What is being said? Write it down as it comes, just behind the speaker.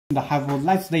Have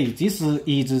let's say this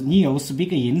is Neo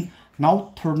speaking.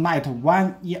 Now tonight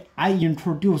when I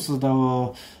introduce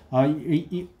the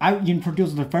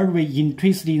very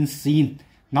interesting scene.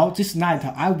 Now this night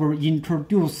I will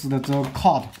introduce the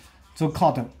code.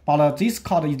 But this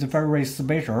code is very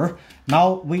special.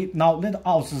 Now let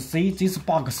us see this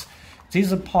box.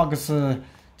 This box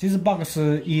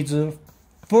is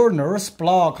furnace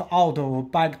block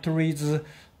out bacteries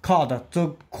code.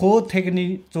 The core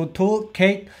technology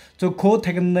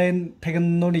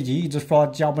is for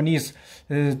Japanese.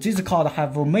 This code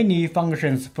have many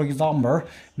functions. For example,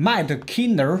 mild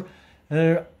killer,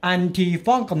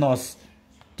 antifungal,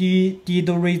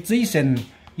 deodorization,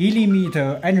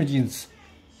 eliminate allergens,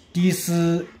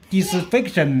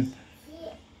 disinfection,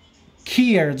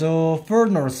 clear the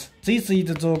furnace. This is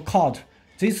the code.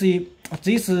 This is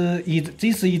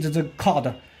the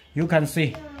code. You can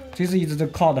see. This is the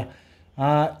code.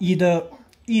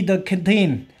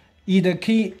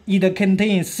 It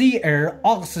contains Cl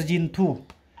oxygen 2,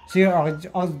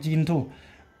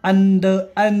 and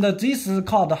this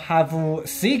code have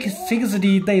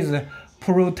 60 days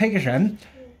protection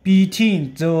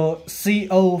between the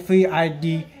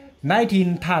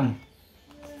COVID-19 time.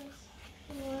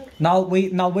 Now we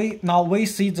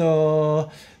see the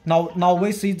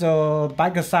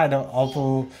back side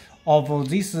of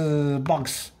this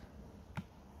box.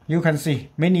 You can see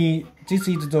many. This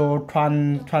is the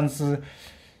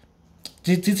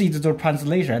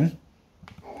translation.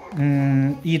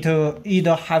 It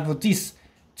have this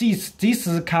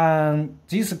can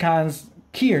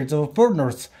kill the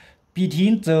furnace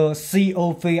between the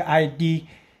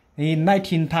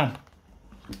COVID-19 time.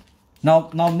 Now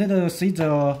let us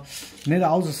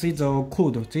also see the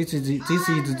code. This is the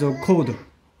code.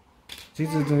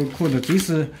 This is the code. This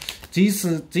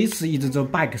is the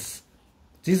bags.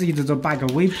 This is the bag.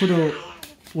 We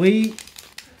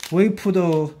put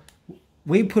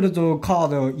the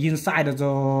code inside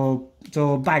the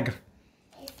bag.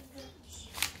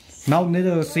 Now let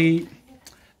us see.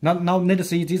 Now let's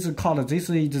see this code.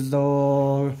 This is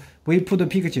the we put the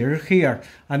picture here,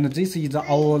 and this is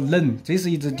our lane. This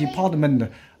is the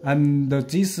department, and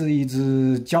this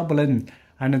is job lane,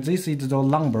 and this is the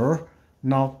number.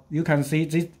 Now you can see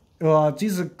this.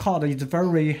 This code is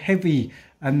very heavy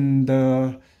and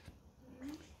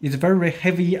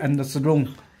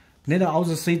strong. Let us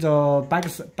also see the back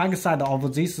side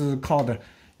of this code.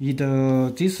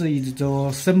 This is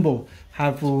the symbol.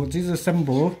 Have this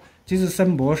symbol. This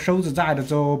symbol shows that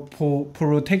the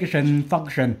protection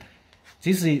function.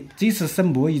 This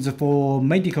symbol is for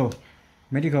medical.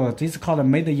 This code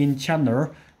made in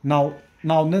China. Now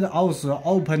let us also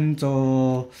open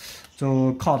the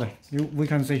code. We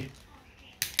can see.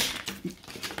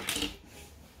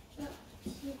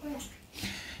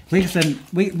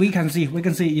 We can see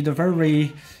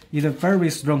it's very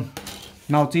strong.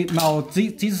 Now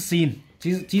this scene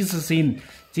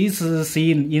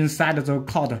inside the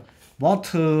code. What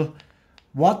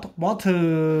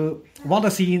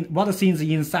scenes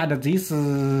inside this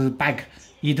bag?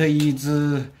 It is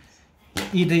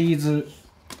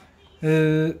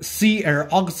Cl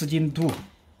oxygen 2.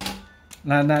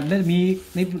 Let me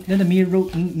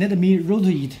wrote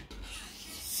it.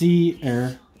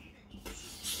 Cl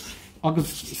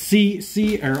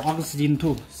oxygen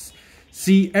 2.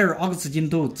 Cl oxygen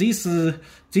 2.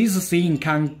 This thing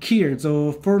can kill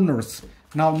the furnace.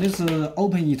 Now let's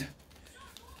open it.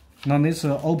 Now let's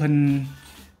open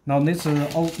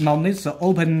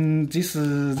this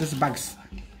box.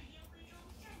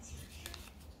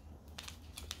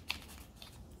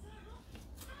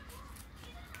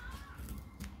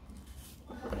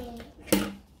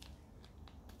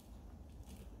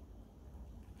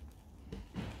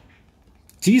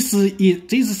 This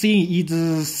thing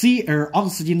is Cl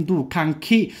oxygen 2 can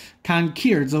kill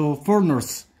the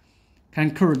furnace.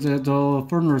 If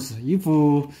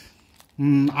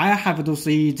I have to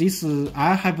say this,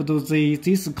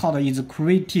 code is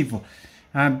creative,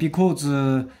 because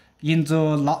in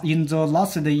the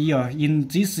last year, in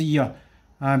this year,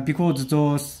 because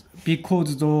the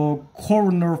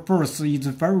coronavirus is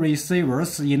very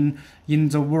serious in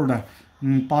the world.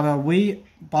 But we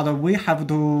have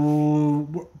to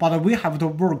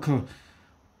work.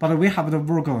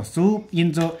 So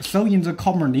in the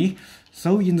comoany,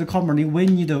 we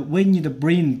need to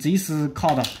bring this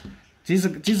code.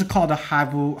 This code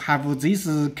have this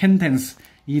contents.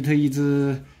 It is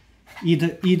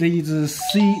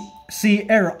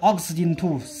Cl oxygen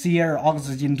 2. Cl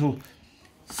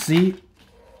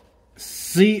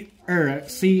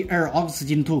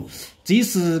oxygen 2.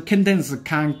 This contents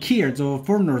can kill the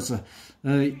furnace.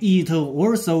 It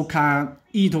also can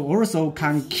it also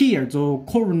can kill the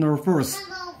coronavirus.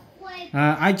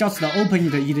 I just open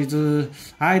it. It is.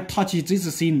 I touch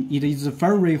this thing. It is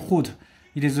very hot.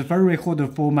 It is very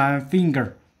hot for my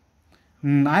finger.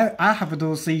 I have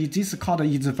to say this card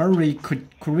is very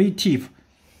creative.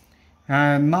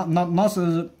 Last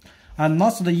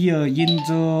year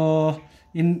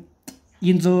in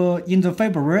the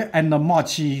February and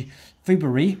March,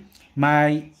 February,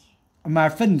 my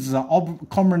friends of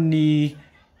comoany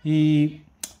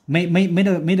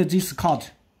made this card.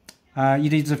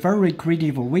 It is very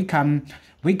creative. We can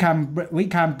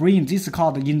bring this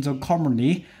card in the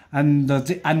comoany, and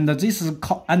this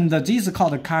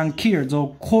card can kill the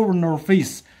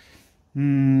coronavirus.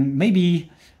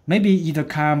 Maybe it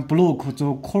can block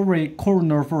the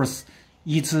coronavirus.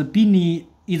 It's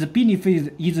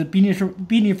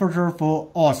beneficial for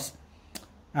us.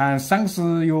 Thanks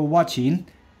you watching.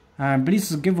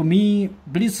 Please give me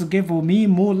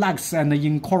more likes and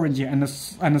encourage and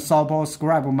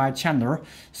subscribe my channel.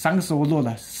 Thanks a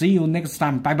lot. See you next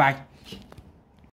time. Bye bye.